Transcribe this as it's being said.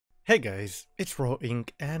Hey guys, it's Raw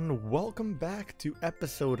Inc. and welcome back to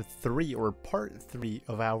episode 3 or part 3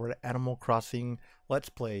 of our Animal Crossing Let's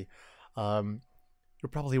Play. You're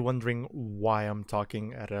probably wondering why I'm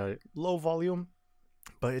talking at a low volume,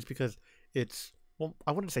 but it's because it's, well,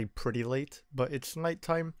 I wouldn't say pretty late, but it's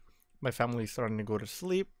nighttime. My family's starting to go to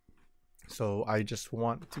sleep, so I just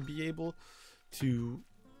want to be able to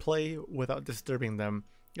play without disturbing them.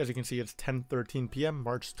 As you can see, it's 10:13 p.m.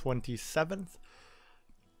 March 27th.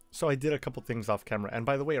 So I did a couple things off camera, and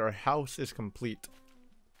by the way, our house is complete,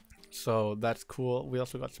 so that's cool. We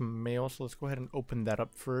also got some mail, so let's go ahead and open that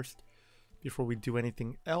up first before we do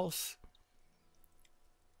anything else.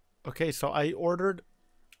 Okay, so I ordered,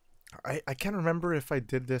 I can't remember if I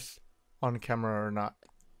did this on camera or not,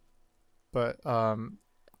 but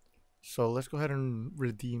so let's go ahead and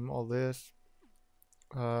redeem all this.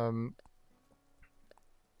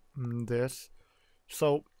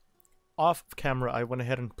 So off camera, I went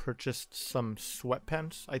ahead and purchased some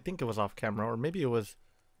sweatpants. I think it was off camera, or maybe it was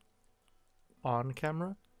on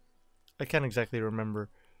camera. I can't exactly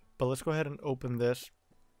remember, but let's go ahead and open this.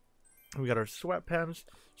 We got our sweatpants,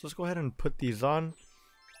 so let's go ahead and put these on.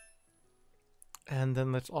 And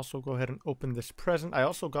then let's also go ahead and open this present. I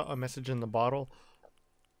also got a message in the bottle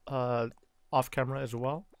off camera as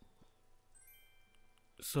well.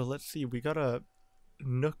 So let's see, we got a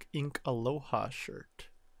Nook Inc. Aloha shirt.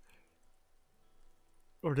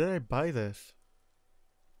 Or did I buy this?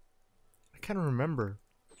 I can't remember.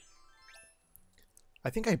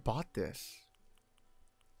 I think I bought this.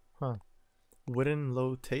 Huh. Wooden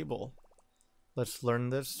low table. Let's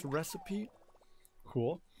learn this recipe.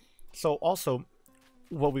 Cool. So also,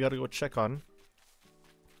 what we gotta go check on.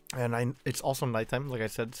 And it's also nighttime, like I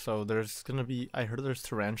said, so there's gonna be, I heard there's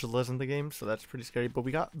tarantulas in the game, so that's pretty scary. But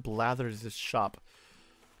we got Blathers' shop.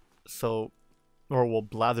 So, or well,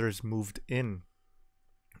 Blathers moved in.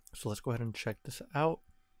 So let's go ahead and check this out.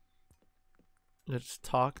 Let's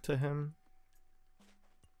talk to him.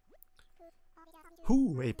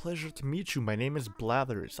 Whoo, a pleasure to meet you. My name is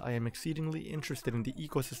Blathers. I am exceedingly interested in the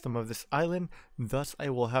ecosystem of this island, thus I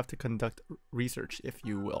will have to conduct research, if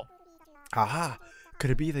you will. Aha! Could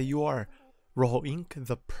it be that you are Rojo Inc.,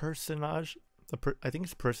 the personage, I think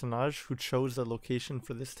it's personage who chose the location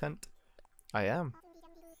for this tent? I am.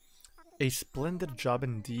 A splendid job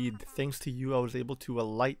indeed. Thanks to you, I was able to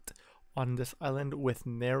alight on this island with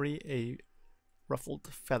nary a ruffled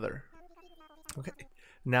feather. Okay.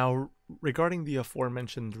 Now, regarding the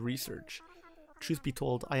aforementioned research, truth be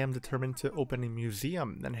told, I am determined to open a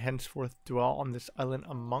museum and henceforth dwell on this island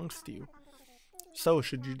amongst you. So,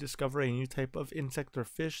 should you discover a new type of insect or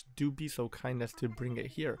fish, do be so kind as to bring it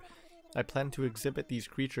here. I plan to exhibit these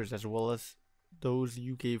creatures as well as those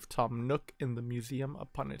you gave Tom Nook in the museum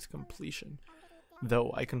upon its completion.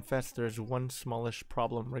 Though I confess there is one smallish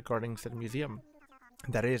problem regarding said museum.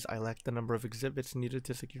 That is, I lack the number of exhibits needed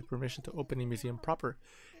to secure permission to open a museum proper.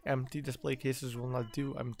 Empty display cases will not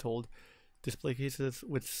do, I'm told. Display cases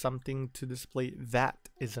with something to display, that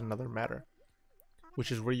is another matter.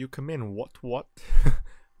 Which is where you come in. What?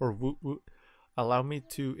 Or woot woot. Allow me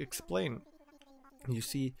to explain. You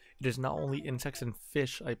see, it is not only insects and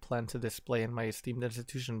fish I plan to display in my esteemed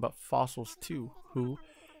institution, but fossils too, who,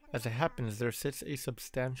 as it happens, there sits a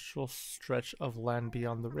substantial stretch of land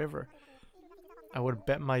beyond the river. I would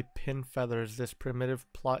bet my pin feathers this primitive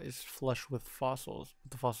plot is flush with fossils,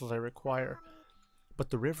 the fossils I require.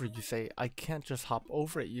 But the river, you say, I can't just hop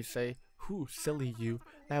over it, you say. Whew, silly you.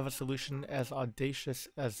 I have a solution as audacious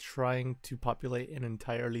as trying to populate an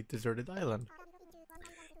entirely deserted island.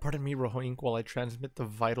 Pardon me, Rojo Inc., while I transmit the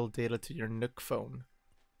vital data to your Nook phone.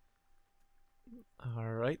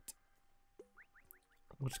 Alright.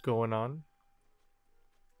 What's going on?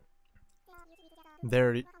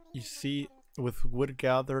 There, you see, with wood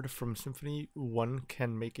gathered from Symphony, one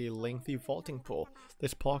can make a lengthy vaulting pole.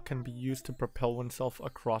 This pole can be used to propel oneself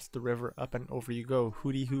across the river. Up and over you go.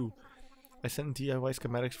 Hooty hoo. I sent DIY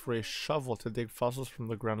schematics for a shovel to dig fossils from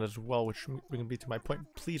the ground as well, which brings me to my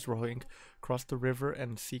point. Please, Rojo Inc., cross the river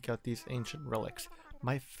and seek out these ancient relics.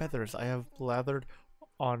 My feathers, I have blathered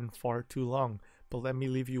on far too long, but let me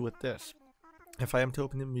leave you with this. If I am to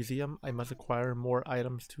open a museum, I must acquire more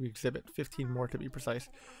items to exhibit, 15 more to be precise.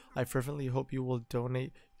 I fervently hope you will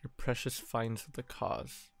donate your precious finds to the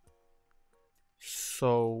cause.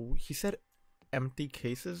 So, he said empty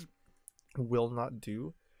cases will not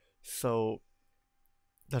do. So,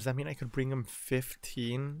 does that mean I could bring him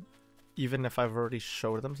 15 even if I've already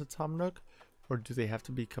showed them to Tom Nook? Or do they have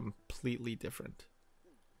to be completely different?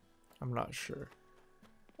 I'm not sure.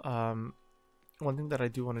 One thing that I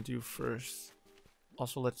do want to do first,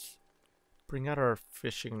 also let's bring out our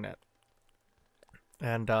fishing net.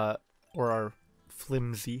 and or our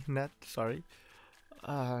flimsy net, sorry.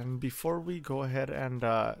 And before we go ahead and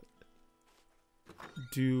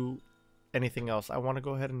do anything else, I want to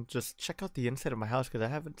go ahead and just check out the inside of my house because I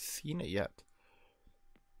haven't seen it yet.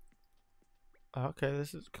 Okay,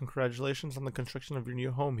 this is congratulations on the construction of your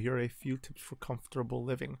new home. Here are a few tips for comfortable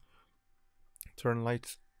living. Turn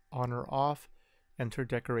lights on or off. Enter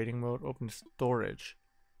decorating mode. Open storage.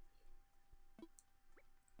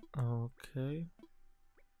 Okay.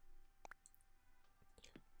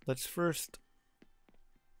 Let's first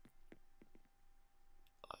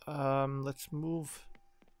let's move.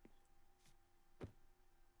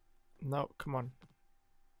 No, come on.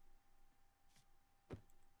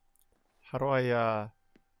 How do I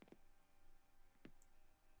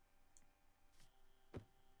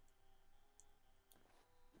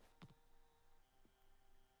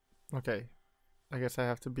okay. I guess I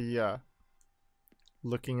have to be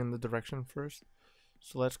looking in the direction first.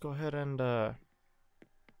 So let's go ahead and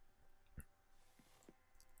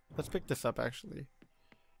let's pick this up actually.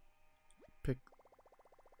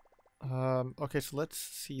 Okay, so let's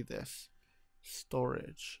see this.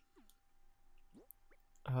 Storage.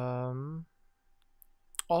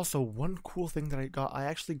 Also, one cool thing that I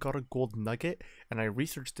actually got a gold nugget, and I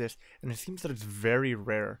researched this, and it seems that it's very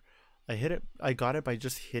rare. I got it by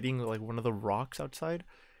just hitting like one of the rocks outside,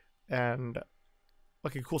 and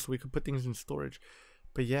okay, cool, so we could put things in storage.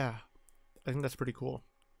 But yeah, I think that's pretty cool.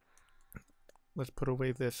 Let's put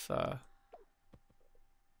away this, oh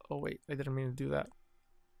wait, I didn't mean to do that.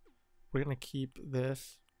 We're gonna keep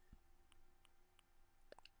this.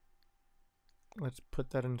 Let's put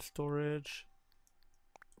that in storage.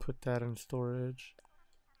 Put that in storage.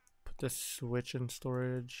 Put this switch in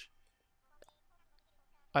storage.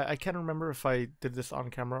 I can't remember if I did this on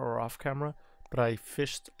camera or off camera, but I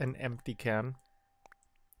fished an empty can.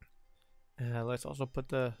 Let's also put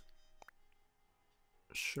the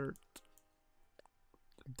shirt,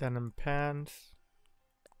 denim pants.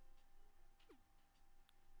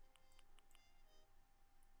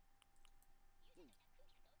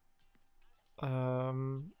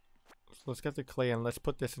 So let's get the clay and let's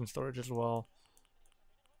put this in storage as well.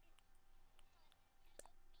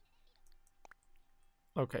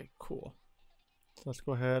 Okay, cool. So let's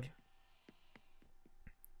go ahead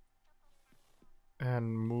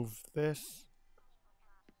and move this.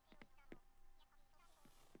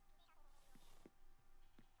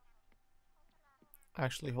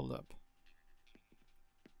 Actually, hold up.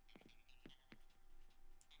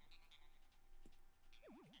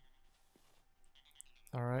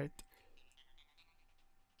 All right.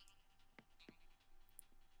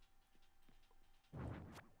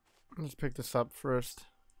 Let's pick this up first.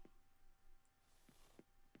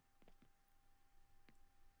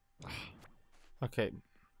 Okay,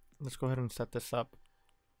 let's go ahead and set this up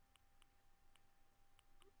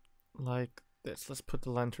like this. Let's put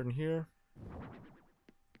the lantern here.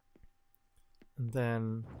 And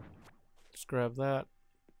then let's grab that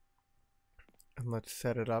and let's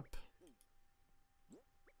set it up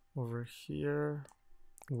over here.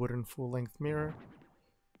 Wooden full-length mirror.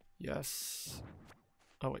 Yes.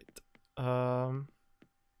 Oh wait.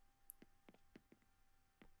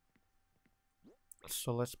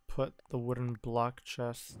 So let's put the wooden block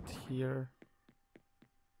chest here.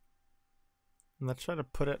 And let's try to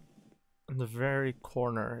put it in the very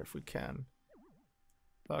corner if we can.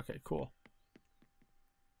 Okay, cool.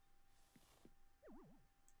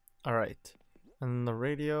 Alright. And the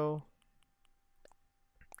radio.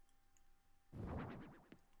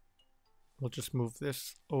 We'll just move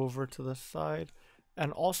this over to the side.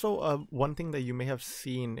 And also, one thing that you may have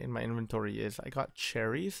seen in my inventory is I got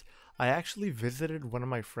cherries. I actually visited one of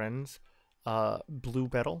my friends, Blue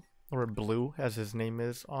Beetle, or Blue as his name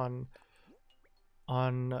is on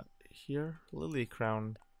here, Lily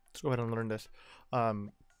Crown. Let's go ahead and learn this.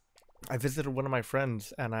 I visited one of my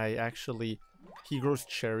friends and he grows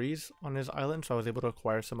cherries on his island, so I was able to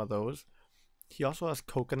acquire some of those. He also has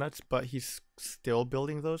coconuts, but he's still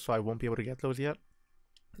building those, so I won't be able to get those yet.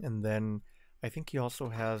 And then I think he also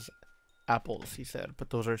has apples, he said,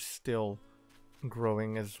 but those are still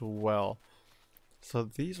growing as well. So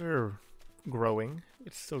these are growing.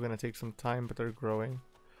 It's still going to take some time, but they're growing.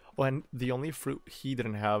 Oh, and the only fruit he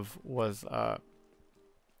didn't have was, what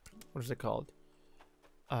is it called?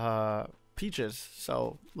 Peaches.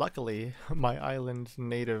 So luckily, my island's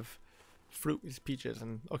native fruit is peaches.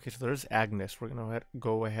 And okay, so there's Agnes. We're going to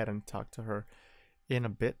go ahead and talk to her in a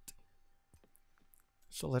bit.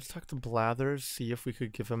 So let's talk to Blathers, see if we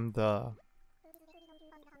could give him the...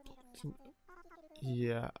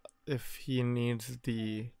 Yeah, if he needs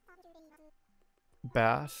the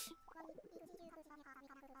bass.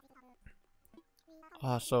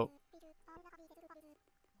 So...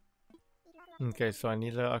 Okay, so I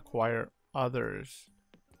need to acquire others.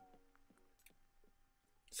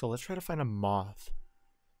 So let's try to find a moth.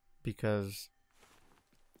 Because...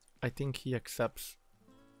 I think he accepts...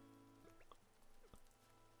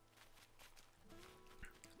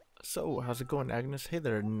 So, how's it going, Agnes? Hey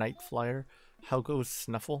there, Night Flyer. How goes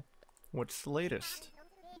Snuffle? What's the latest?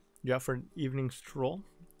 You out for an evening stroll?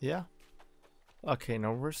 Yeah? Okay,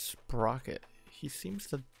 now where's Sprocket? He seems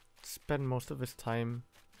to spend most of his time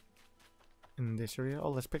in this area.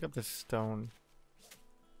 Oh, let's pick up this stone.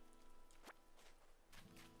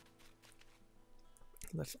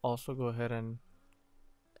 Let's also go ahead and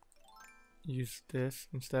use this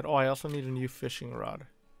instead. Oh, I also need a new fishing rod.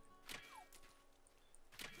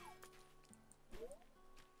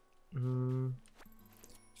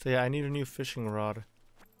 So yeah, I need a new fishing rod.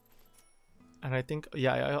 And I think,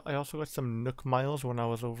 yeah, I also got some Nook Miles when I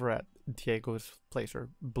was over at Diego's place, or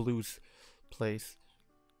Blue's place.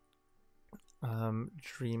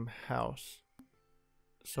 Dream house.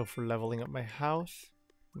 So for leveling up my house,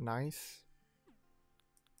 nice.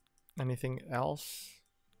 Anything else?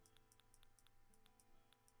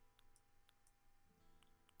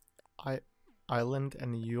 Island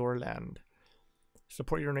and your land.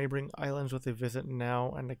 Support your neighboring islands with a visit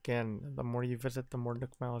now and again. The more you visit, the more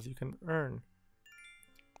Nook Miles you can earn.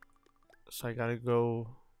 So I gotta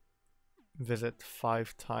go visit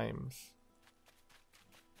 5 times.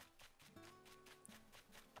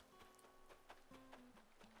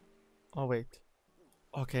 Oh wait.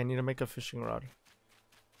 Okay, I need to make a fishing rod.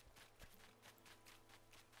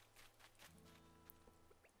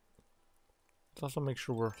 Let's also make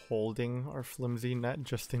sure we're holding our flimsy net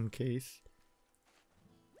just in case.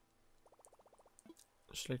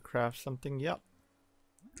 Should I craft something? Yep.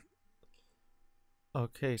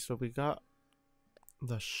 Okay, so we got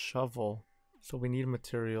the shovel. So we need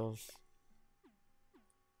materials.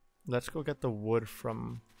 Let's go get the wood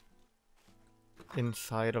from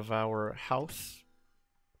inside of our house.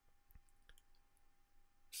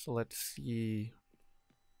 So let's see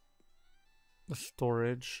the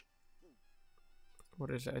storage. What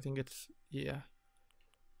is it? I think it's, yeah.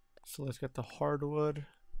 So let's get the hardwood.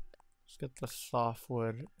 Let's get the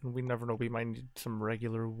softwood. And we never know, we might need some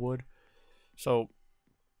regular wood. So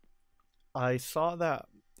I saw that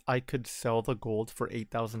I could sell the gold for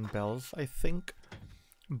 8,000 bells, I think.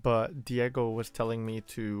 But Diego was telling me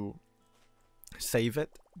to save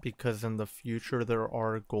it because in the future there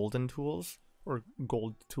are golden tools or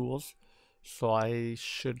gold tools. So I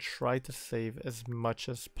should try to save as much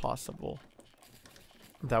as possible.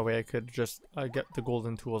 That way I could just get the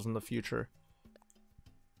golden tools in the future.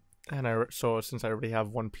 And so since I already have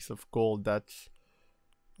 1 piece of gold, that's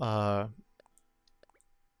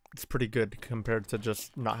it's pretty good compared to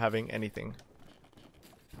just not having anything.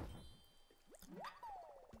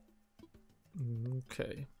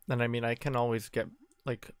 Okay. And I mean, I can always get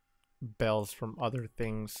like bells from other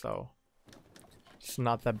things, so it's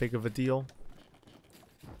not that big of a deal.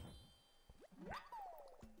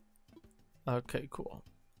 Okay, cool.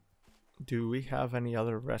 Do we have any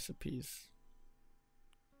other recipes?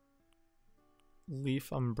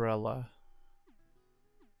 Leaf umbrella.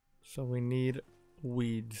 So we need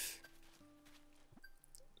weeds.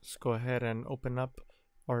 Let's go ahead and open up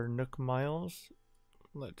our Nook Miles.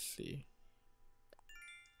 Let's see.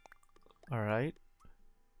 Alright.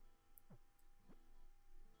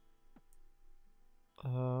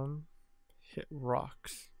 Hit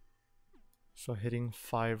rocks. So hitting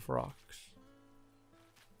 5 rocks.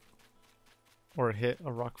 Or hit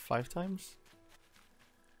a rock 5 times?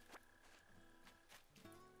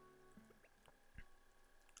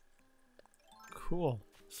 Cool.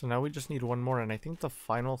 So now we just need 1 more, and I think the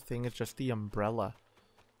final thing is just the umbrella.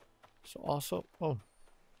 So also, oh.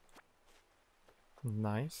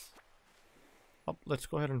 Nice. Oh, let's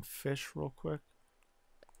go ahead and fish real quick.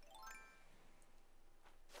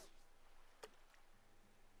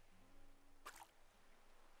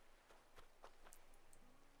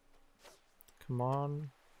 Come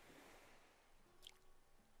on.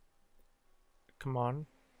 Come on.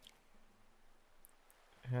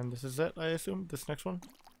 And this is it, I assume, this next one.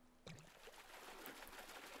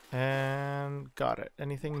 And got it.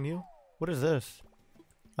 Anything new? What is this?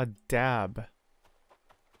 A dab.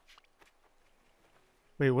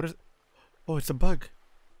 Wait, what is... Oh, it's a bug.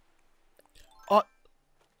 Oh!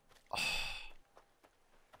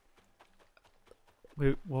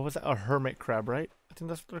 Wait, what was that? A hermit crab, right? I think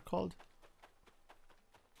that's what they're called.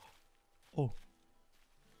 Oh.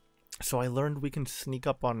 So I learned we can sneak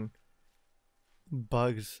up on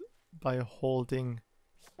bugs by holding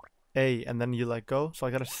A and then you let go. So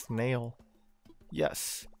I got a snail.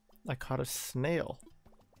 Yes, I caught a snail.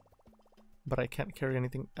 But I can't carry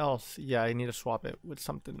anything else. Yeah, I need to swap it with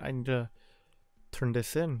something. I need to turn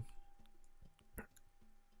this in.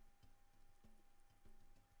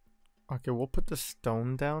 Okay, we'll put the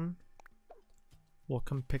stone down. We'll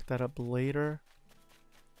come pick that up later.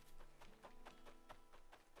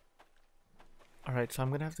 Alright, so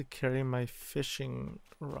I'm gonna have to carry my fishing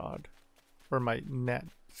rod. Or my net,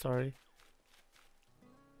 sorry.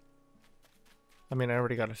 I mean, I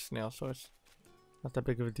already got a snail, so it's not that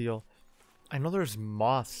big of a deal. I know there's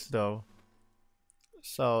moths, though.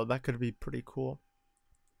 So that could be pretty cool.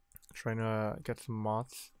 Trying to get some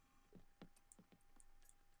moths.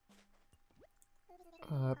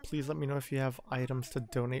 Please let me know if you have items to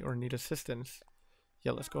donate or need assistance.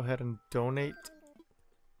 Yeah, let's go ahead and donate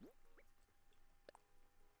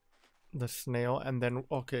the snail. And then,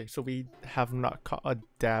 okay, so we have not caught a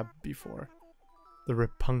dab before. The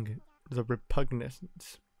repugnance.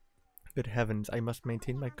 Good heavens, I must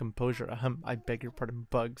maintain my composure. Ahem, I beg your pardon,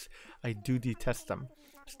 bugs. I do detest them.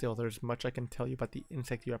 Still, there's much I can tell you about the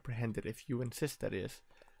insect you apprehended, if you insist, that is.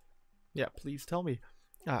 Yeah, please tell me.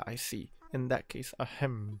 Ah, I see. In that case,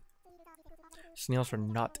 ahem. Snails are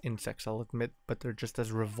not insects, I'll admit, but they're just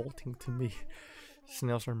as revolting to me.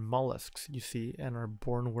 Snails are mollusks, you see, and are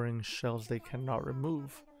born wearing shells they cannot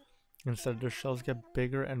remove. Instead, their shells get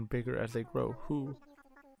bigger and bigger as they grow. Who?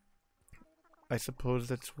 I suppose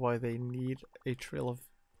that's why they need a trail of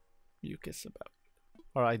mucus about.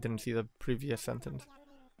 Or I didn't see the previous sentence.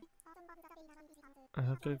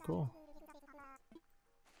 Okay, cool.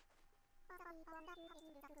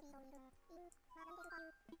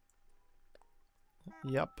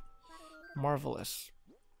 Yep. Marvelous.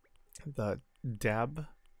 The dab.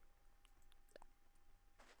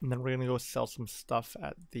 And then we're gonna go sell some stuff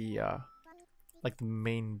at the like the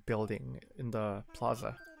main building in the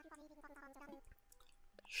plaza.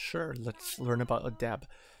 Sure, let's learn about a dab.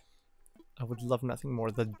 I would love nothing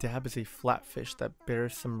more. The dab is a flatfish that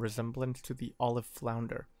bears some resemblance to the olive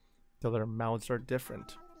flounder, though their mouths are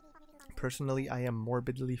different. Personally, I am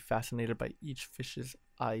morbidly fascinated by each fish's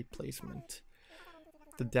eye placement.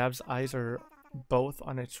 The dab's eyes are both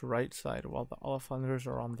on its right side, while the olive flounders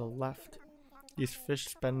are on the left. These fish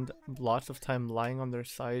spend lots of time lying on their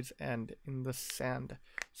sides and in the sand,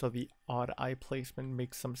 so the odd eye placement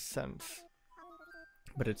makes some sense.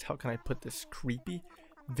 But it's, how can I put this, creepy,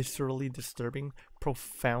 viscerally disturbing,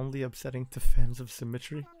 profoundly upsetting to fans of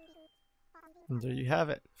symmetry? And there you have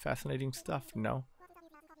it. Fascinating stuff, no?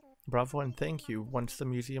 Bravo and thank you. Once the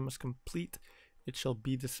museum is complete, it shall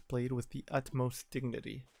be displayed with the utmost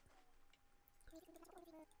dignity.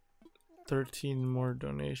 13 more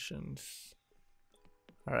donations.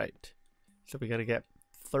 Alright. So we gotta get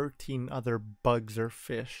 13 other bugs or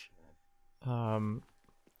fish.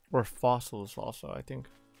 Or fossils also, I think.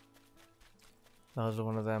 That was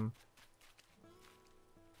one of them.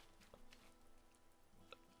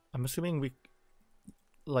 I'm assuming we...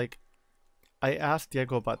 Like, I asked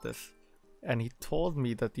Diego about this, and he told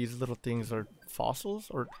me that these little things are fossils,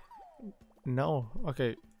 or... No,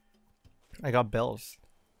 okay. I got bells.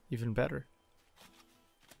 Even better.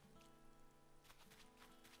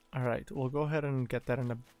 Alright, we'll go ahead and get that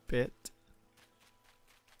in a bit.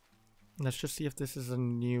 Let's just see if this is a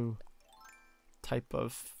new type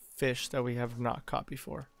of fish that we have not caught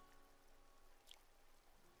before.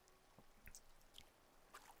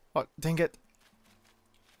 Oh, dang it!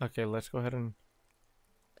 Okay, let's go ahead and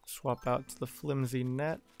swap out the flimsy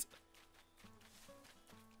net.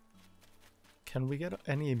 Can we get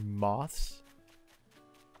any moths?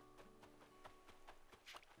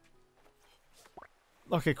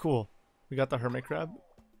 Okay, cool. We got the hermit crab.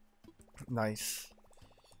 Nice.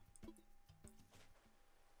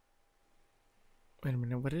 Wait a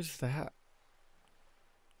minute, what is that?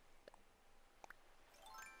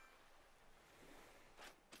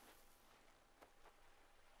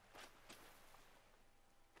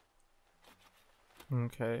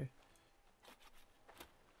 Okay.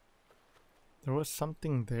 There was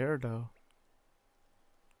something there though.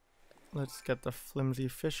 Let's get the flimsy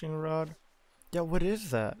fishing rod. Yeah, what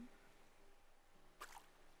is that?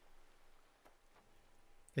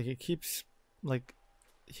 Like, it keeps, like,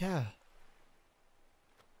 yeah.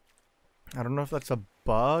 I don't know if that's a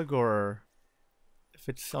bug or if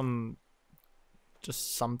it's some,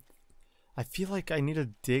 just some, I feel like I need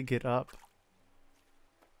to dig it up.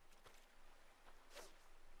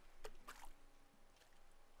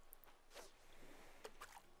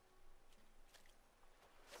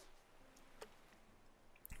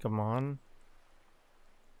 Come on.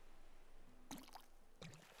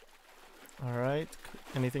 Alright,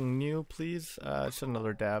 anything new please? It's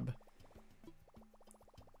another dab.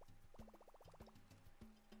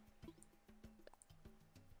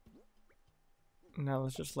 Now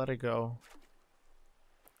let's just let it go.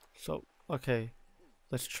 So, okay.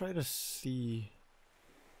 Let's try to see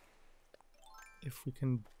if we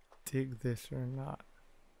can dig this or not.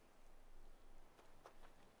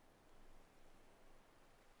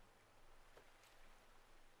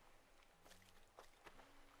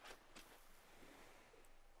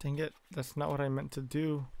 Dang it, that's not what I meant to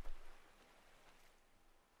do.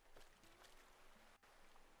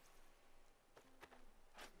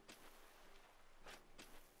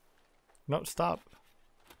 No, stop.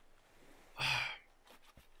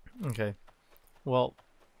 Okay. Well.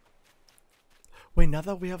 Wait, now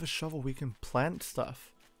that we have a shovel, we can plant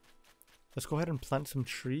stuff. Let's go ahead and plant some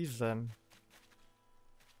trees then.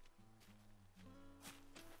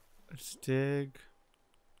 Let's dig.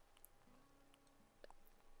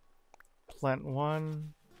 Plant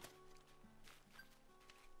one.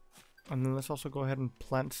 And then let's also go ahead and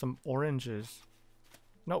plant some oranges.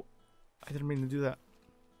 Nope. I didn't mean to do that.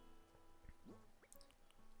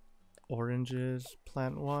 Oranges,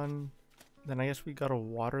 plant one. Then I guess we gotta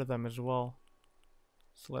water them as well.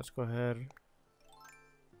 So let's go ahead.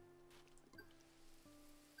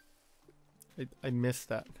 I missed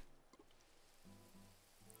that.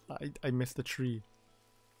 I missed the tree.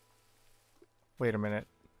 Wait a minute.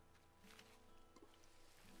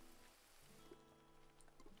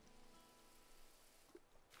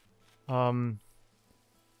 I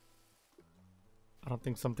don't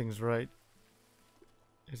think something's right.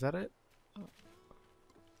 Is that it?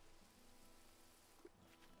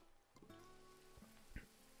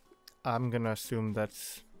 I'm gonna assume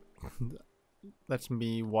that's that's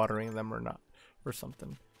me watering them or not, or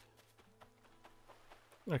something.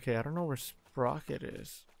 Okay, I don't know where Sprocket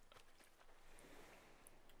is.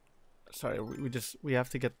 Sorry, we have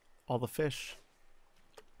to get all the fish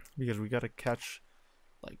because we gotta catch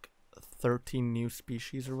like 13 new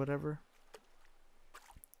species or whatever.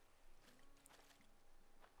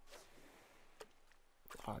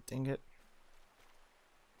 Ah, dang it.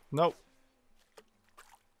 Nope.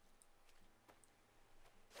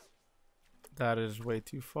 That is way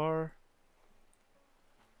too far.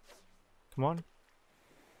 Come on.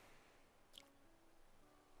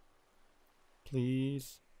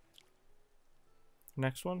 Please.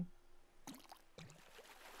 Next one.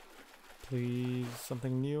 Please,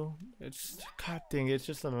 something new. It's, god dang it, it's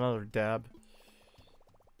just another dab.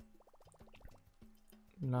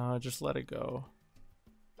 Nah, just let it go.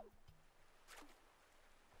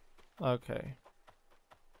 Okay.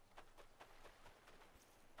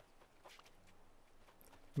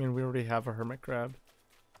 I mean, we already have a hermit crab.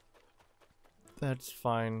 That's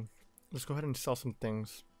fine. Let's go ahead and sell some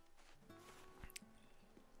things.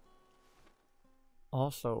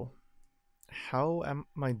 Also, how am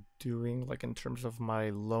I doing, like, in terms of my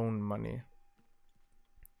loan money?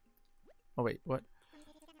 Oh wait, what?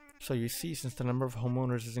 So you see, since the number of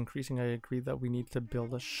homeowners is increasing, I agree that we need to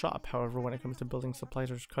build a shop. However, when it comes to building supplies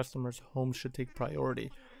or customers, homes should take priority.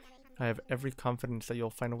 I have every confidence that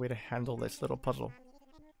you'll find a way to handle this little puzzle.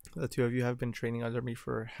 The two of you have been training under me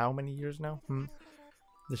for how many years now?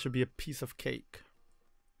 This should be a piece of cake.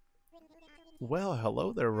 Well,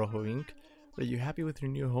 hello there, Rojo Inc. Are you happy with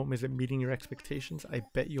your new home? Is it meeting your expectations? I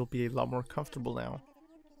bet you'll be a lot more comfortable now.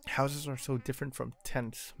 Houses are so different from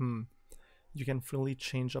tents. You can fully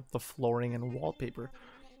change up the flooring and wallpaper.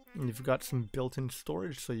 And you've got some built-in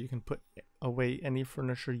storage so you can put away any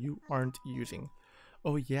furniture you aren't using.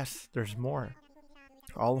 Oh yes, there's more.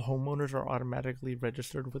 All homeowners are automatically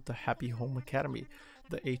registered with the Happy Home Academy.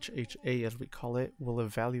 The HHA, as we call it, will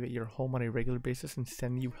evaluate your home on a regular basis and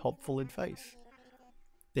send you helpful advice.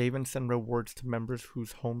 They even send rewards to members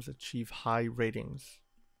whose homes achieve high ratings.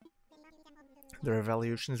 Their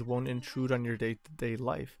evaluations won't intrude on your day-to-day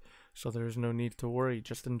life, so there's no need to worry,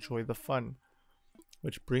 just enjoy the fun.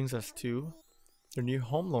 Which brings us to their new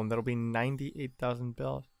home loan. That'll be 98,000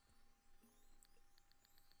 bells.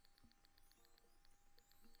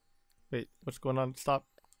 Wait, what's going on? Stop.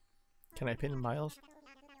 Can I pay in miles?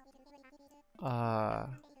 But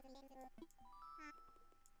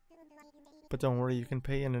don't worry, you can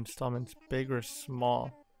pay in installments, big or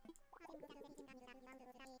small.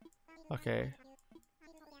 Okay.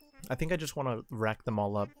 I think I just want to rack them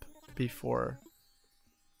all up before.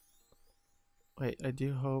 Wait, I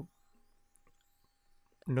do hope.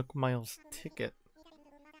 Nook Miles ticket.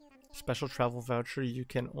 Special travel voucher you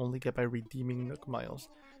can only get by redeeming Nook Miles.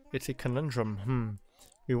 It's a conundrum.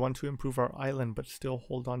 We want to improve our island but still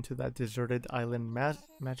hold on to that deserted island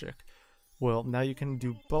magic. Well, now you can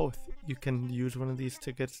do both. You can use one of these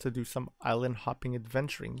tickets to do some island hopping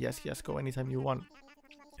adventuring. Yes, go anytime you want.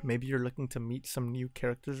 Maybe you're looking to meet some new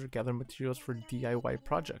characters or gather materials for DIY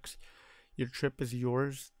projects. Your trip is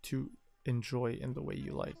yours to enjoy in the way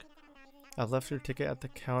you like. I left your ticket at the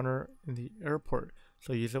counter in the airport,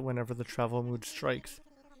 so use it whenever the travel mood strikes.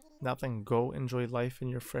 Now then, go enjoy life in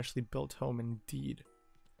your freshly built home indeed.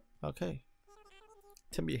 Okay.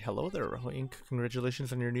 Timmy, hello there, Roink.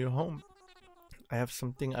 Congratulations on your new home. I have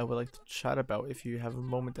something I would like to chat about if you have a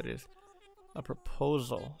moment. That is a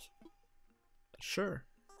proposal. Sure.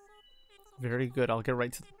 Very good, I'll get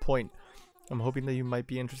right to the point. I'm hoping that you might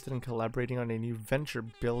be interested in collaborating on a new venture,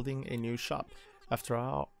 building a new shop. After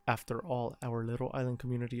all, our little island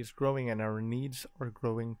community is growing and our needs are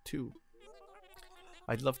growing too.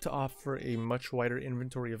 I'd love to offer a much wider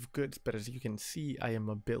inventory of goods, but as you can see, I am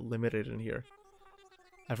a bit limited in here.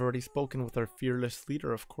 I've already spoken with our fearless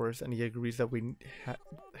leader, of course, and he agrees that we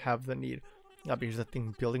have the need. Now, here's the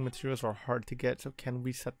thing, building materials are hard to get, so can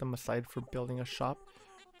we set them aside for building a shop?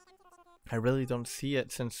 I really don't see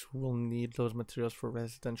it, since we'll need those materials for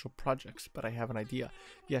residential projects, but I have an idea.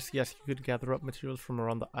 Yes, you could gather up materials from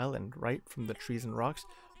around the island, right? From the trees and rocks.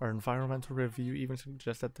 Our environmental review even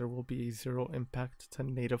suggests that there will be a zero impact to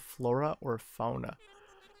native flora or fauna.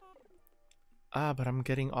 But I'm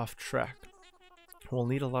getting off track. We'll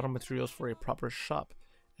need a lot of materials for a proper shop,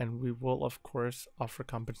 and we will, of course, offer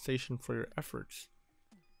compensation for your efforts.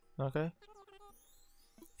 Okay?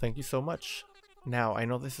 Thank you so much. Now, I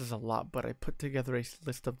know this is a lot, but I put together a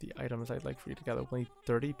list of the items I'd like for you to gather. We'll need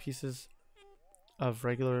 30 pieces of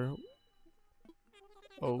regular...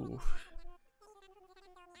 Oh.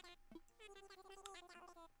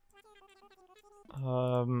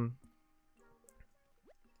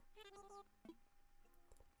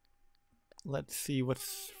 Let's see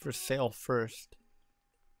what's for sale first.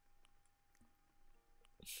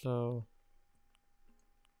 So...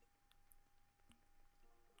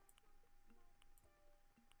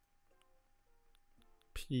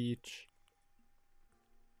 Peach.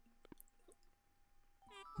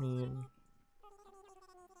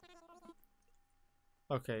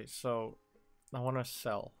 Okay, so I want to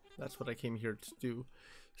sell. That's what I came here to do.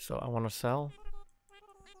 So I want to sell.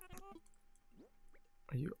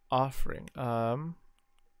 Are you offering? Well,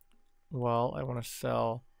 I want to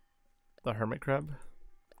sell the hermit crab,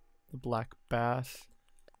 the black bass,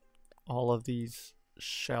 all of these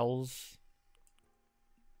shells.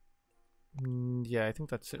 Yeah, I think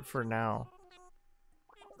that's it for now.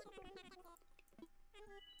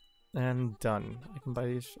 And done. I can buy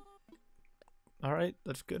these. Alright,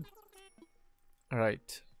 that's good.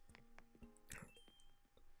 Alright.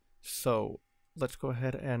 So, let's go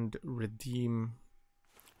ahead and redeem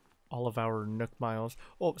all of our Nook miles.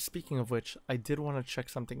 Oh, speaking of which, I did want to check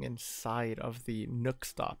something inside of the Nook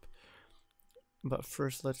stop. But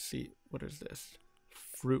first, let's see. What is this?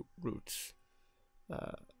 Fruit roots.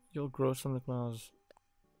 You'll grow some Nook miles.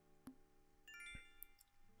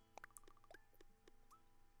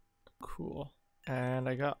 Cool. And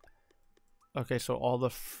I got... Okay, so all the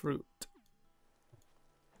fruit.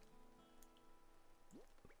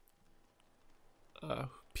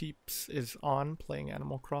 Peeps is on playing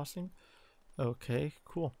Animal Crossing. Okay,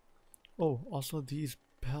 cool. Oh, also these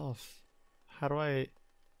bells. How do I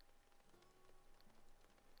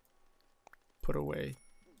put away?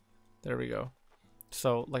 There we go.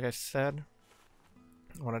 So, like I said,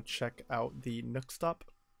 I want to check out the Nook stop.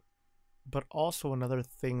 But also another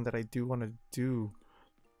thing that I do want to do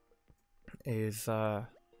is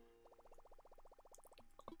hold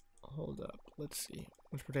up, let's see.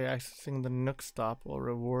 Once per day accessing the Nook stop will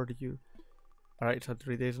reward you. Alright, so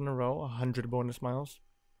 3 days in a row, 100 bonus miles.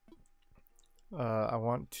 I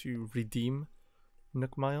want to redeem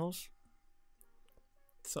Nook miles.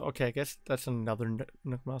 So okay, I guess that's another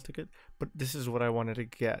Nook miles ticket, but this is what I wanted to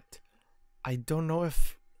get. I don't know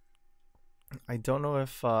if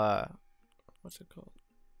what's it called?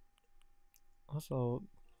 Also,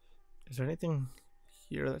 is there anything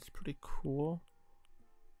here that's pretty cool?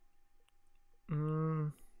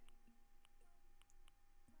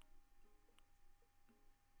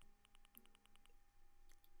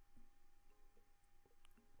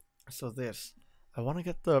 So this, I want to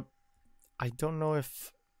get the, I don't know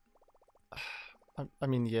if, I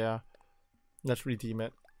mean, yeah, let's redeem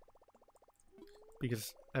it.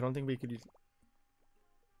 Because I don't think we could use,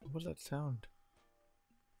 what was that sound?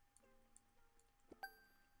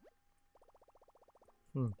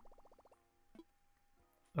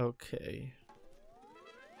 Okay.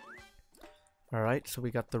 Alright, so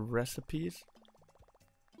we got the recipes.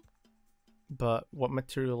 But what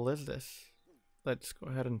material is this? Let's go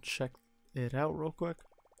ahead and check it out real quick.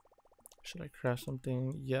 Should I craft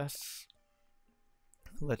something? Yes.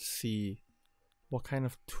 Let's see. What kind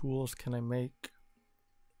of tools can I make?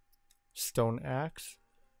 Stone axe.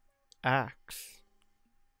 axe.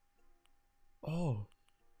 Oh,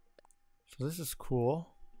 so this is cool.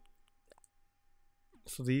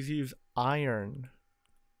 So these use iron.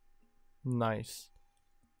 Nice.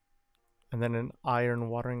 And then an iron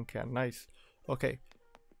watering can. Nice. Okay,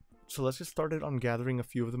 so let's get started on gathering a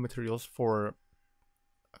few of the materials for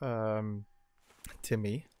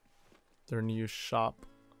Timmy, their new shop.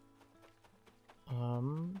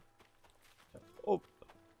 Oh,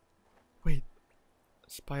 wait,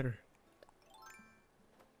 spider.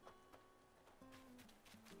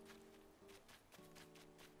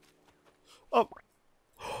 Oh,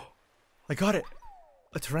 I got it,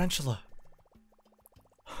 a tarantula.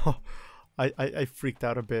 I freaked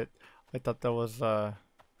out a bit. I thought that was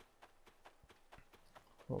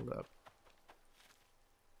hold up.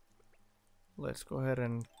 Let's go ahead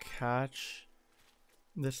and catch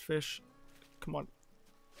this fish. Come on.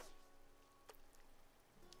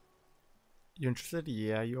 You interested?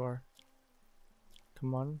 Yeah, you are.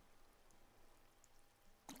 Come on.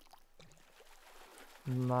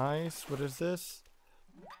 Nice. What is this?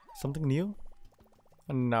 Something new?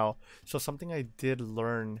 No. So something I did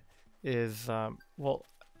learn is, well,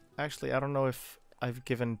 actually, I don't know if I've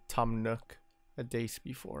given Tom Nook a dace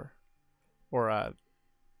before. Or,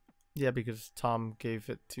 yeah, because Tom gave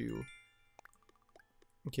the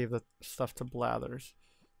stuff to Blathers.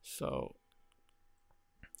 So,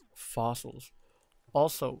 fossils.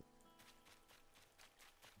 Also,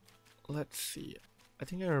 let's see. I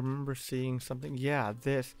think I remember seeing something. Yeah,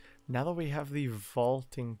 this. Now that we have the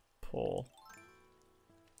vaulting pole.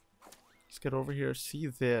 Let's get over here. See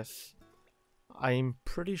this. I'm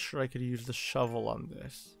pretty sure I could use the shovel on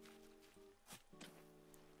this.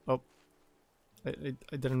 Oh. I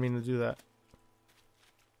didn't mean to do that.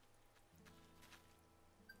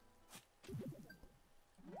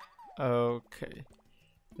 Okay.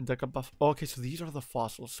 Dug a buff. Oh, okay, so these are the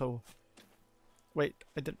fossils. So, wait,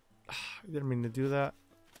 I didn't mean to do that.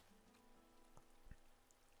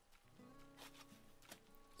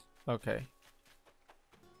 Okay.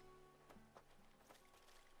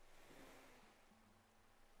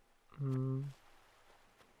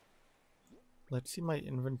 Let's see my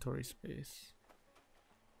inventory space.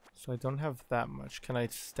 So I don't have that much. Can I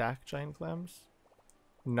stack giant clams?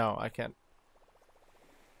 No, I can't.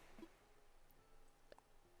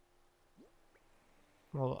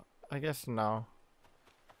 Well, I guess no.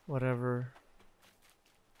 Whatever.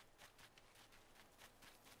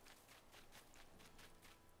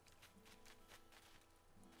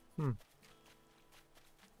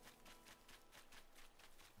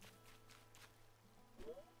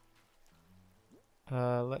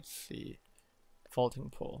 Let's see. Vaulting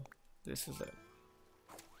pole. This is it.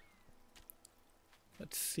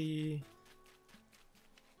 Let's see.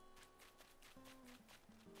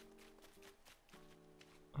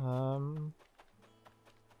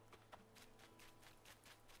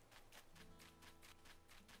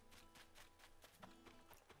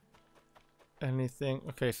 Anything?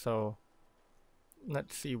 Okay, so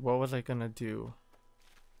let's see. What was I gonna do?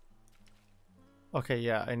 Okay,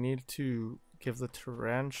 yeah, I need to give the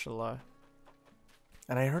tarantula.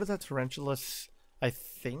 And I heard that tarantulas, I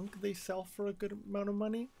think they sell for a good amount of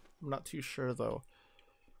money. I'm not too sure though.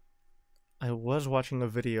 I was watching a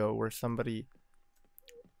video where somebody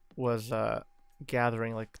was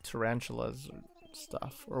gathering like tarantulas or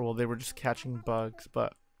stuff, or well, they were just catching bugs,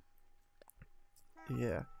 but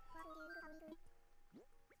yeah.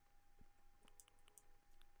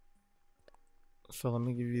 So let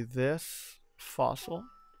me give you this fossil.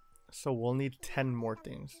 So we'll need 10 more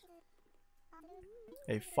things.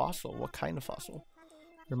 A fossil? What kind of fossil?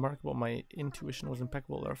 Remarkable, my intuition was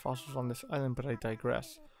impeccable. There are fossils on this island, but I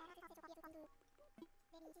digress.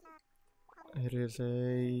 It is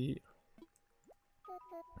a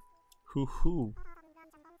hoo-hoo.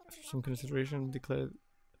 For some consideration, declared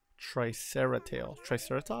triceratops.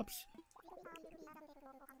 Triceratops?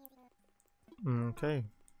 Okay.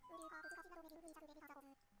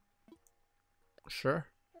 Sure.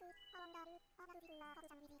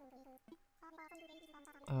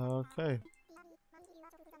 Okay.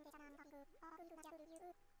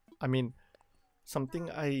 I mean, something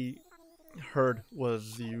I heard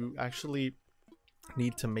was you actually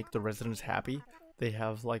need to make the residents happy. They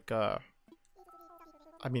have like I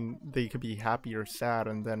mean, they could be happy or sad,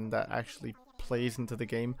 and then that actually plays into the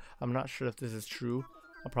game. I'm not sure if this is true.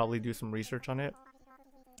 I'll probably do some research on it,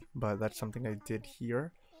 but that's something I did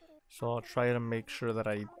hear. So I'll try to make sure that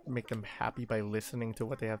I make them happy by listening to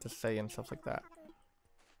what they have to say and stuff like that.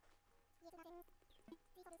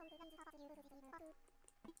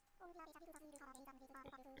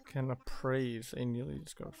 Can appraise a newly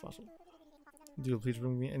discovered fossil. Do you please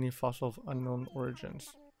bring me any fossil of unknown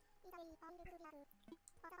origins?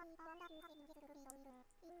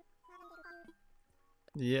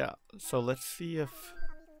 Yeah, so let's see if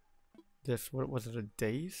this, what was it, a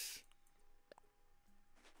dace?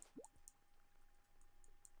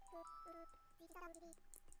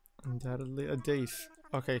 Undoubtedly a dace.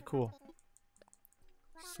 Okay, cool.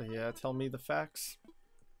 So yeah, tell me the facts.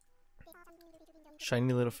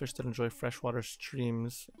 Shiny little fish that enjoy freshwater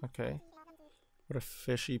streams. Okay. What a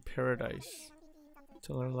fishy paradise.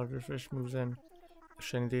 Till a larger fish moves in.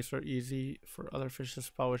 Shiny days are easy for other fish to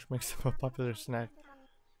spot, which makes them a popular snack.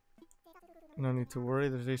 No need to worry,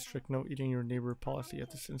 there's a strict no eating your neighbor policy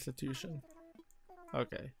at this institution.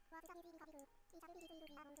 Okay.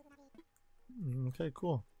 Okay,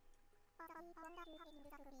 cool.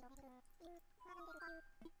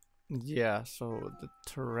 Yeah, so the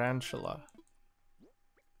tarantula.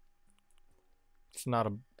 It's not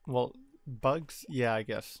a, well, bugs? Yeah, I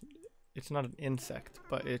guess. It's not an insect,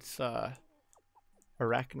 but it's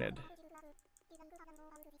arachnid.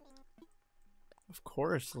 Of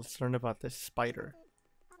course, let's learn about this spider.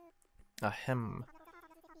 Ahem.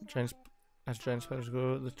 As giant spiders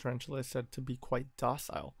go, the tarantula is said to be quite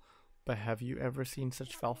docile. But have you ever seen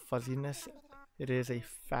such foul fuzziness? It is a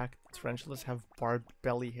fact tarantulas have barbed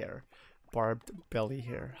belly hair. Barbed belly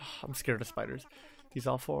hair. I'm scared of spiders. These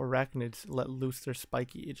awful arachnids let loose their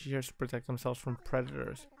spiky, itchy hairs to protect themselves from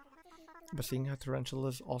predators. But seeing how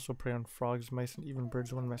tarantulas also prey on frogs, mice, and even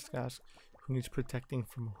birds, one must ask, who needs protecting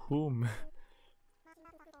from whom?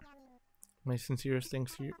 My sincerest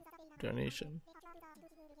thanks for your donation.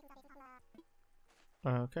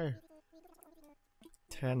 Okay.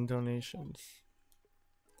 10 donations.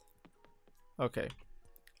 Okay.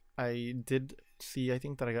 I did see, I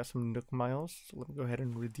think that I got some Nook miles, so let me go ahead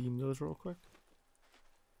and redeem those real quick.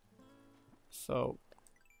 So,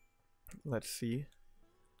 let's see.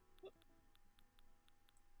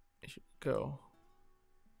 Here we go.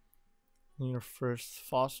 Your first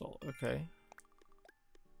fossil, okay.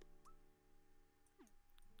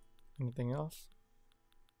 Anything else?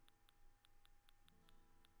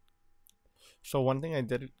 So one thing I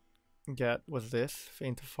did get was this,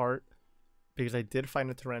 faint of heart, because I did find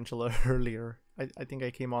a tarantula earlier. I think I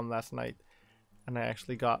came on last night and I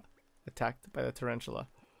actually got attacked by the tarantula.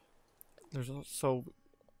 There's also,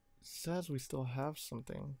 it says we still have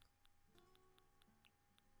something.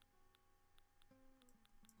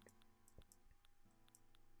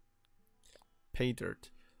 Pay dirt.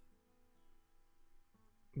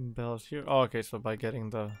 Bells here. Oh, okay, so by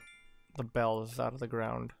getting the bells out of the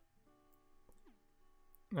ground.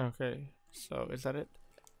 Okay, so is that it?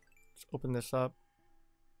 Let's open this up.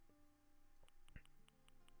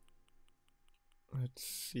 Let's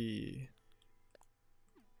see.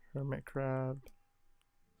 Hermit crab.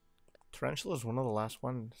 Tarantula is one of the last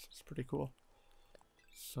ones. It's pretty cool.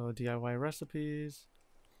 So DIY recipes.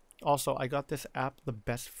 Also, I got this app, the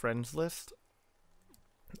best friends list.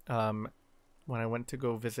 When I went to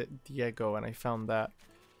go visit Diego, and I found that.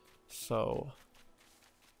 So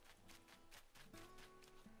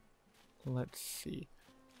let's see.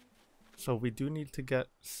 So we do need to get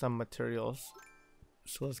some materials.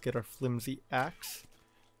 So let's get our flimsy axe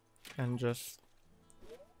and just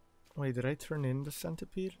wait, did I turn in the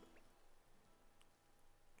centipede?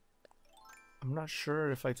 I'm not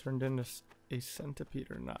sure if I turned in a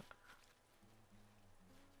centipede or not.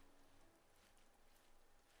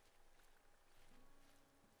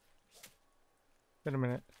 Wait a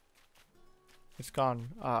minute. It's gone.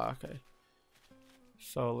 Ah, okay.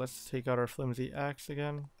 So let's take out our flimsy axe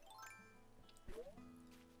again.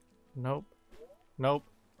 Nope. Nope.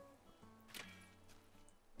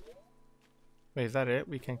 Wait, is that it?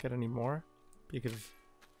 We can't get any more? Because,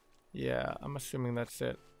 yeah, I'm assuming that's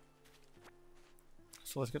it.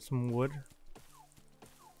 So let's get some wood.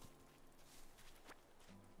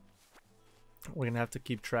 We're gonna have to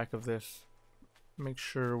keep track of this. Make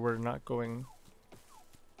sure we're not going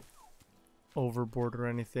overboard or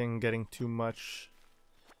anything, getting too much.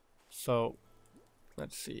 So,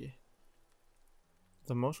 let's see.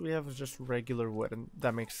 The most we have is just regular wood, and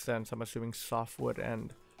that makes sense. I'm assuming softwood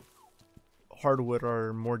and hardwood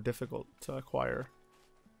are more difficult to acquire.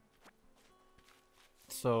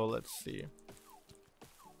 So let's see.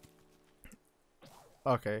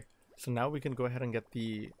 Okay, so now we can go ahead and get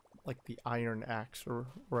the iron axe, or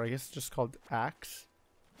I guess it's just called axe.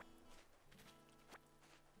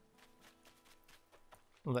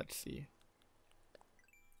 Let's see.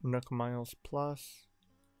 Nook miles plus.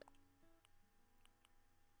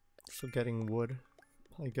 So getting wood,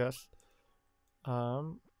 I guess.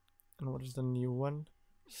 And what is the new one?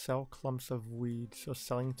 Sell clumps of weeds. So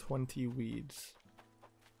selling 20 weeds.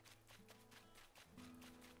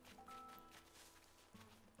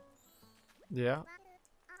 Yeah.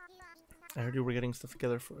 I heard you were getting stuff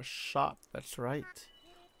together for a shop. That's right.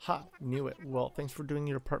 Ha! Knew it. Well, thanks for doing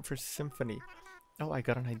your part for Symphony. Oh, I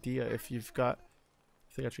got an idea. If they got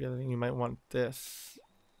together, you might want this.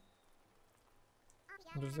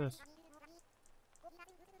 What is this?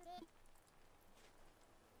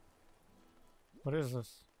 What is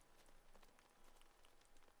this?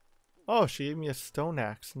 Oh, she gave me a stone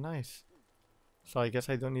axe. Nice. So I guess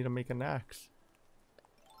I don't need to make an axe.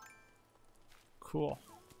 Cool.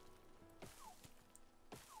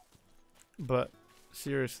 But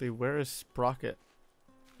seriously, where is Sprocket?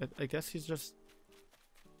 I guess he's just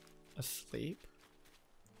asleep.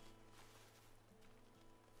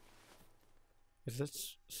 Is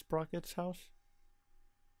this Sprocket's house?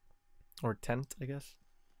 Or tent, I guess?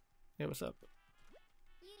 Hey, what's up?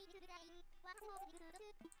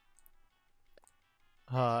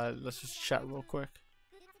 Let's just chat real quick.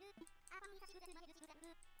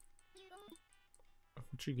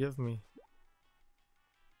 What'd you give me?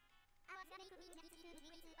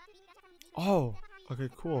 Oh, okay,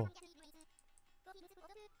 cool.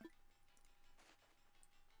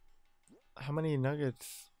 How many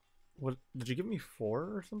nuggets? What did you give me? 4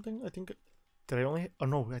 or something? I think. Did I only? Oh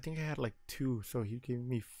no, I think I had like 2. So he gave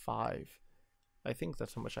me 5. I think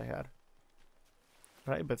that's how much I had.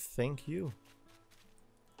 Right, but thank you.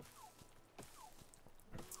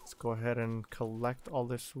 Let's go ahead and collect all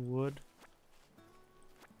this wood.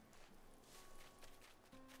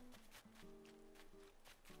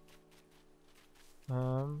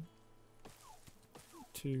 Um,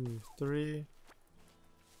 2, 3.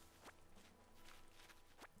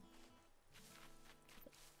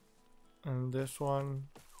 And this one.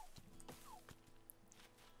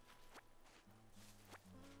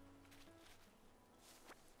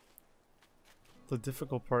 The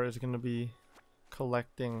difficult part is going to be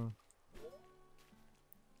collecting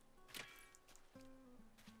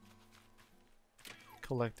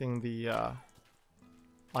the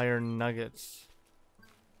iron nuggets,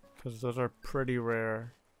 because those are pretty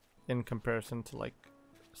rare in comparison to like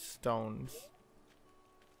stones.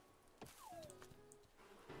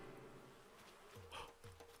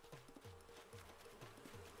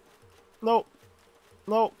 No,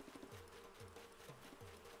 no.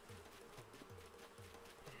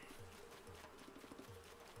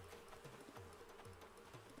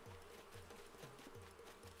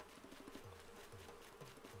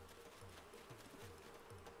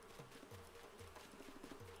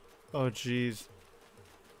 Oh jeez.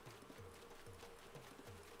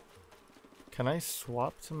 Can I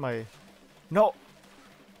swap to my... No!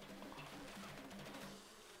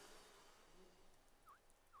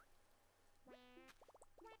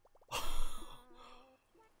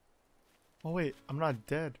 Oh wait, I'm not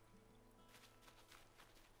dead.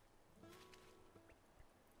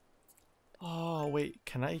 Oh wait,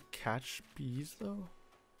 can I catch bees though?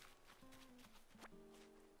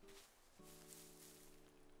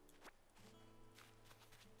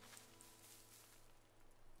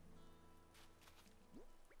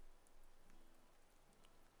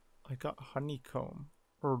 I got honeycomb.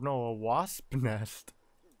 Or no, a wasp nest.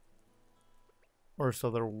 Or so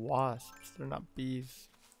they're wasps, they're not bees.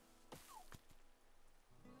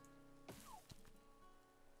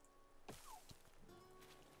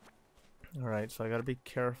 Alright, so I gotta be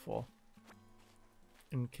careful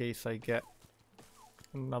in case I get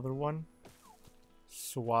another one.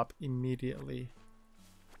 Swap immediately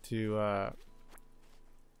to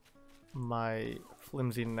my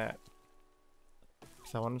flimsy net.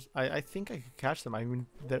 So I think I could catch them. I mean,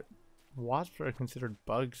 wasps are considered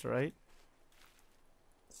bugs, right?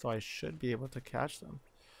 So I should be able to catch them.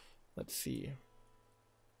 Let's see.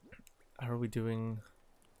 How are we doing?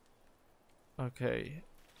 Okay.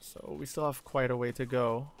 So we still have quite a way to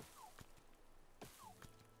go.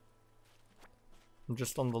 I'm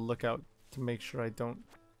just on the lookout to make sure I don't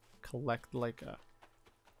collect like a...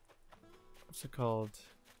 What's it called?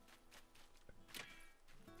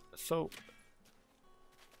 So...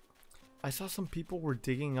 I saw some people were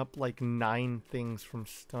digging up like 9 things from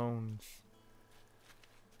stones.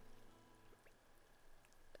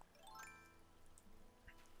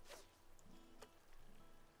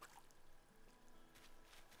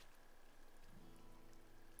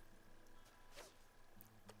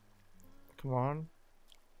 Come on.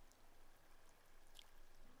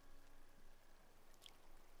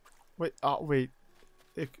 Wait, wait.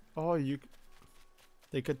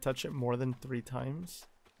 They could touch it more than 3 times?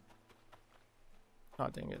 Oh,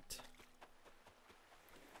 dang it.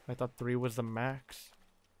 I thought 3 was the max.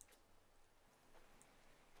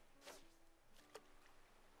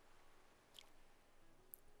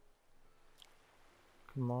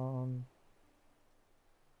 Come on.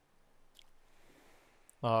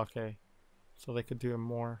 Oh, okay. So they could do it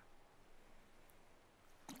more.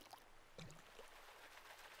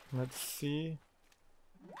 Let's see.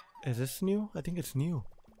 Is this new? I think it's new.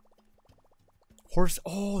 Horse.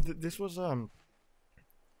 Oh, this was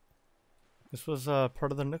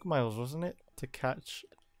part of the Nook Miles, wasn't it? To catch.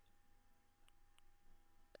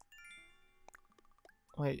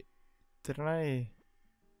 Wait, didn't I?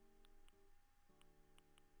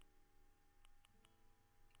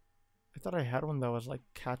 I thought I had one that was like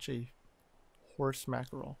catch a horse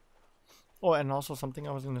mackerel. Oh, and also something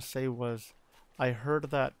I was gonna say was, I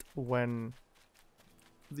heard that when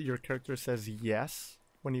your character says yes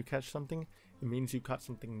when you catch something, it means you caught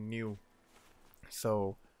something new.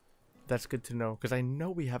 So that's good to know, because I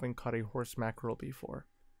know we haven't caught a horse mackerel before.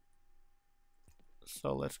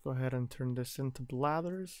 So let's go ahead and turn this into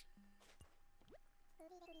Blathers.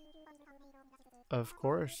 Of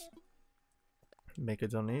course. Make a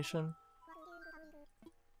donation.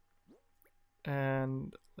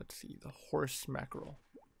 And let's see, the horse mackerel.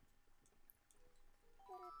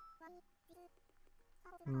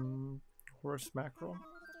 Horse mackerel.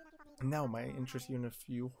 Now might interest you in a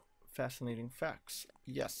few fascinating facts.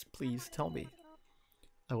 Yes, please tell me.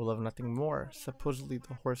 I will have nothing more. Supposedly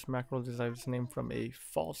the horse mackerel derives its name from a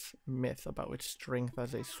false myth about its strength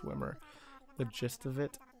as a swimmer. The gist of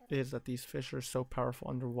it is that these fish are so powerful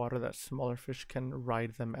underwater that smaller fish can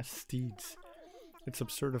ride them as steeds. It's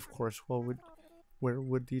absurd, of course. Where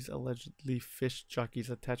would these allegedly fish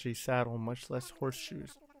jockeys attach a saddle, much less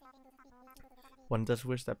horseshoes? One does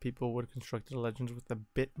wish that people would construct the legends with a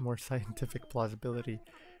bit more scientific plausibility.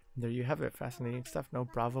 There you have it. Fascinating stuff. No,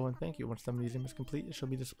 bravo and thank you. Once the museum is complete, it shall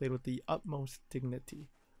be displayed with the utmost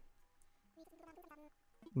dignity.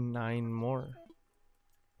 9 more.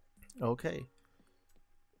 Okay.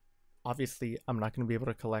 Obviously, I'm not going to be able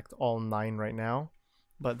to collect all 9 right now,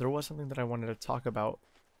 but there was something that I wanted to talk about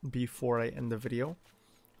before I end the video,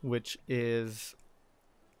 which is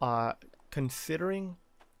considering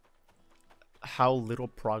how little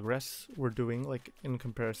progress we're doing, like in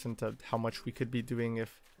comparison to how much we could be doing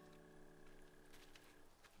if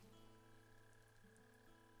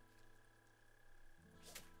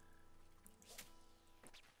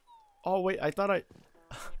oh wait, I thought I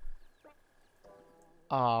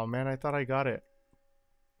oh man, I thought I got it.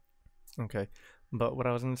 Okay, but what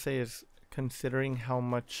I was gonna say is, considering how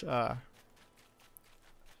much I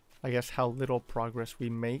guess how little progress we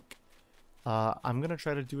make, I'm gonna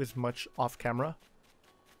try to do as much off camera,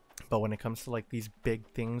 but when it comes to like these big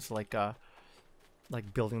things like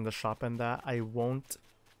building the shop and that, I won't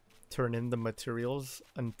turn in the materials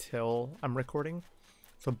until I'm recording.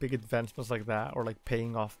 So big advancements like that, or like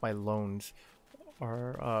paying off my loans,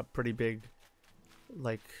 are pretty big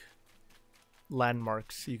like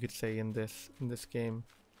landmarks, you could say, in this game.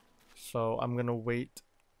 So I'm gonna wait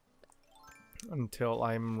until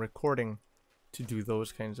I'm recording to do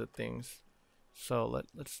those kinds of things. So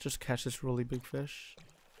let's just catch this really big fish.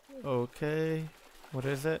 Okay, what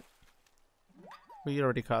is it? We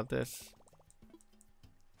already caught this.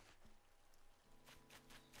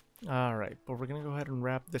 Alright, but we're gonna go ahead and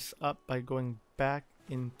wrap this up by going back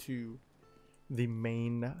into the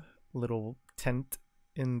main little tent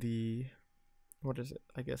in the, what is it?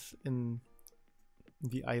 I guess in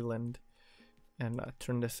the island, and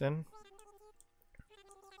turn this in.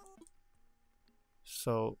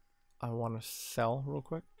 So I want to sell real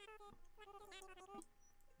quick.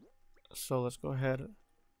 So let's go ahead,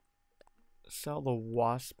 sell the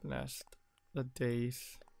wasp nest, the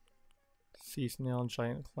dace, sea snail,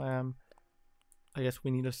 giant clam. I guess we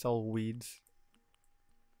need to sell weeds.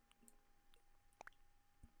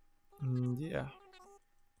 Yeah.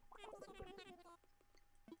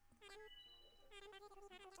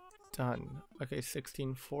 Done. Okay,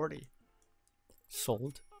 1640.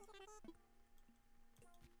 Sold.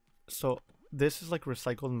 So this is like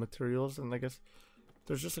recycled materials, and I guess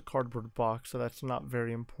there's just a cardboard box, so that's not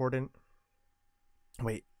very important.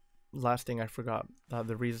 Wait, last thing I forgot. The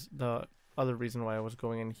other reason why I was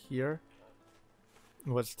going in here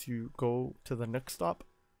was to go to the Nook stop.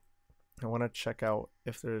 I want to check out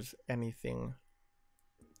if there's anything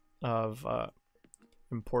of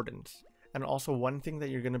importance. And also, one thing that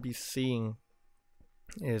you're going to be seeing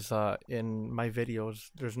is in my videos,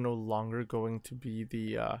 there's no longer going to be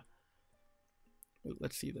the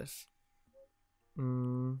let's see this.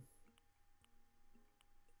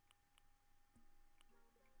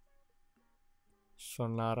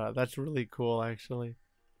 Sonata. That's really cool, actually.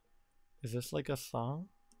 Is this like a song?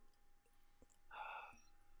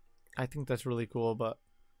 I think that's really cool, but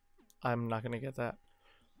I'm not gonna get that.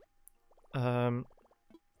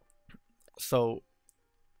 So,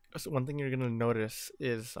 one thing you're gonna notice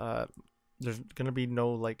is there's gonna be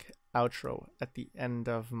no like outro at the end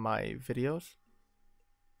of my videos.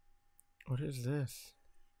 What is this?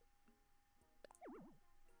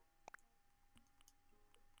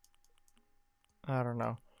 I don't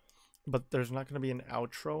know, but there's not gonna be an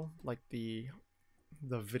outro like the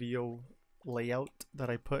video layout that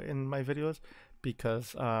I put in my videos,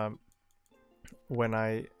 because when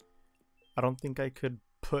I don't think I could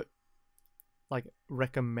put like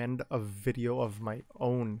recommend a video of my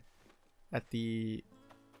own at in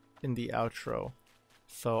the outro,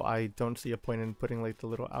 so I don't see a point in putting like the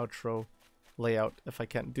little outro layout if I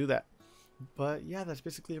can't do that. But yeah, that's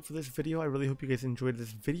basically it for this video. I really hope you guys enjoyed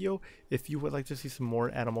this video. If you would like to see some more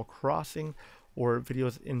Animal Crossing or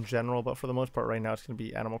videos in general, but for the most part right now it's going to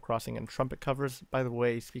be Animal Crossing and trumpet covers. By the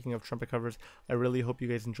way, speaking of trumpet covers, I really hope you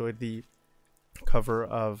guys enjoyed the cover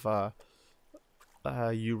of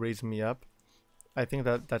You Raise Me Up. I think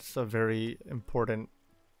that's a very important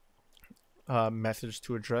message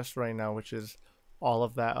to address right now, which is all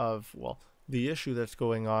of that of, well, the issue that's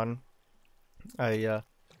going on. I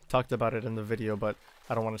talked about it in the video, but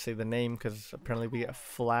I don't want to say the name because apparently we get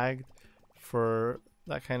flagged for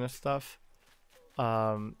that kind of stuff.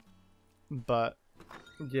 But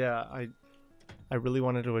yeah, I really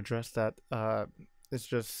wanted to address that. It's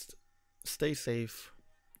just stay safe.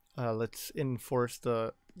 Let's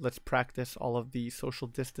practice all of the social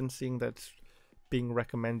distancing that's being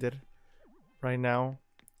recommended right now.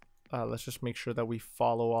 Let's just make sure that we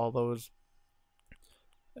follow all those.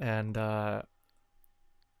 And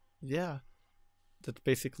yeah, that's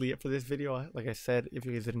basically it for this video. Like I said, if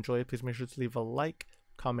you guys did enjoy it, please make sure to leave a like,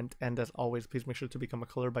 comment, and as always, please make sure to become a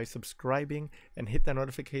color by subscribing and hit that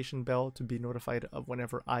notification bell to be notified of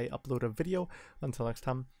whenever I upload a video. Until next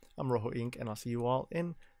time, I'm Rojo Inc., and I'll see you all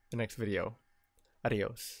in the next video.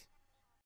 Adios.